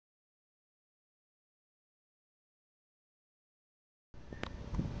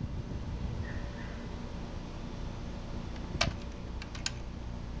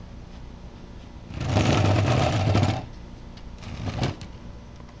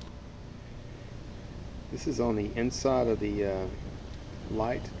This is on the inside of the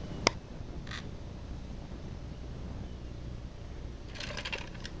light.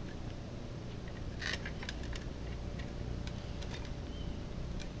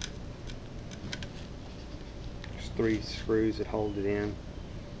 There's 3 screws that hold it in,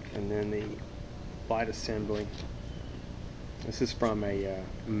 and then the light assembly. This is from a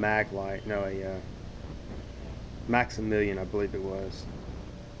Maglite, no, a Maximilian, I believe it was.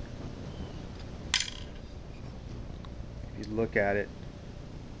 If you look at it,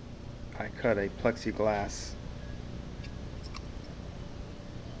 I cut a plexiglass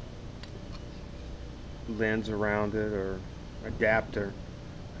lens around it, or adapter,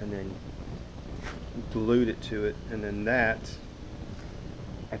 and then glued it to it, and then that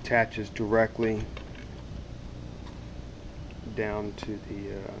attaches directly down to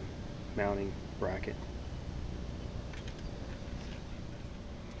the mounting bracket.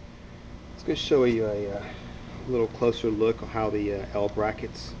 Let's go show you a little closer look at how the L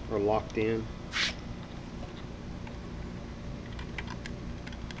brackets are locked in.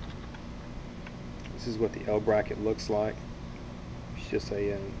 This is what the L bracket looks like. It's just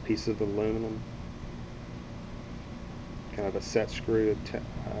a piece of aluminum, kind of a set screw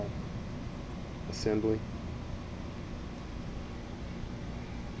assembly.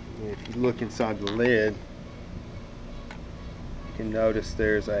 And if you look inside the lid, you can notice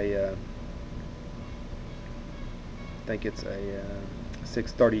there's a I think it's a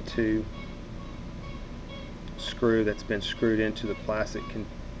 632 screw that's been screwed into the plastic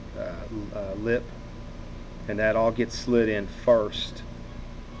lip, and that all gets slid in first.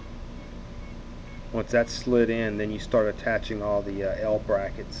 Once that's slid in, then you start attaching all the L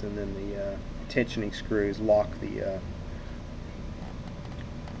brackets, and then the tensioning screws lock the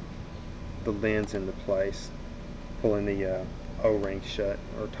lens into place, pulling the O-ring shut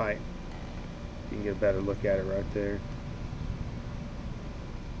or tight. You can get a better look at it right there.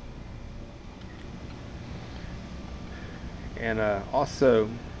 And also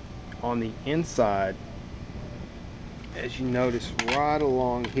on the inside, as you notice right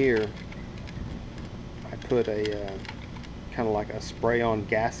along here, I put a kind of like a spray-on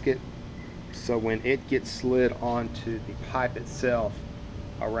gasket, so when it gets slid onto the pipe itself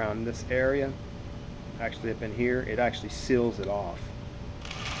around this area, actually up in here, it actually seals it off.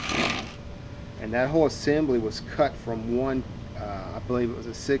 And that whole assembly was cut from one, I believe it was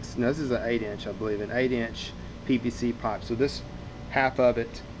a 6, no, this is an 8-inch, I believe, an 8-inch PVC pipe. So this half of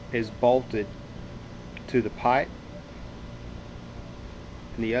it is bolted to the pipe,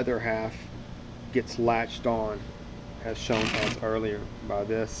 and the other half gets latched on, as shown as earlier by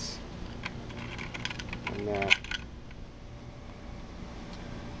this and that.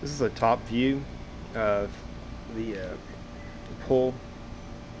 This is a top view of the pull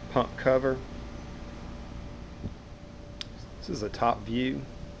pump cover. This is a top view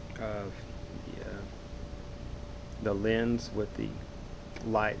of the lens with the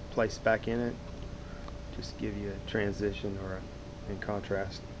light placed back in it. Just give you a transition or in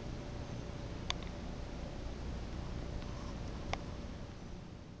contrast.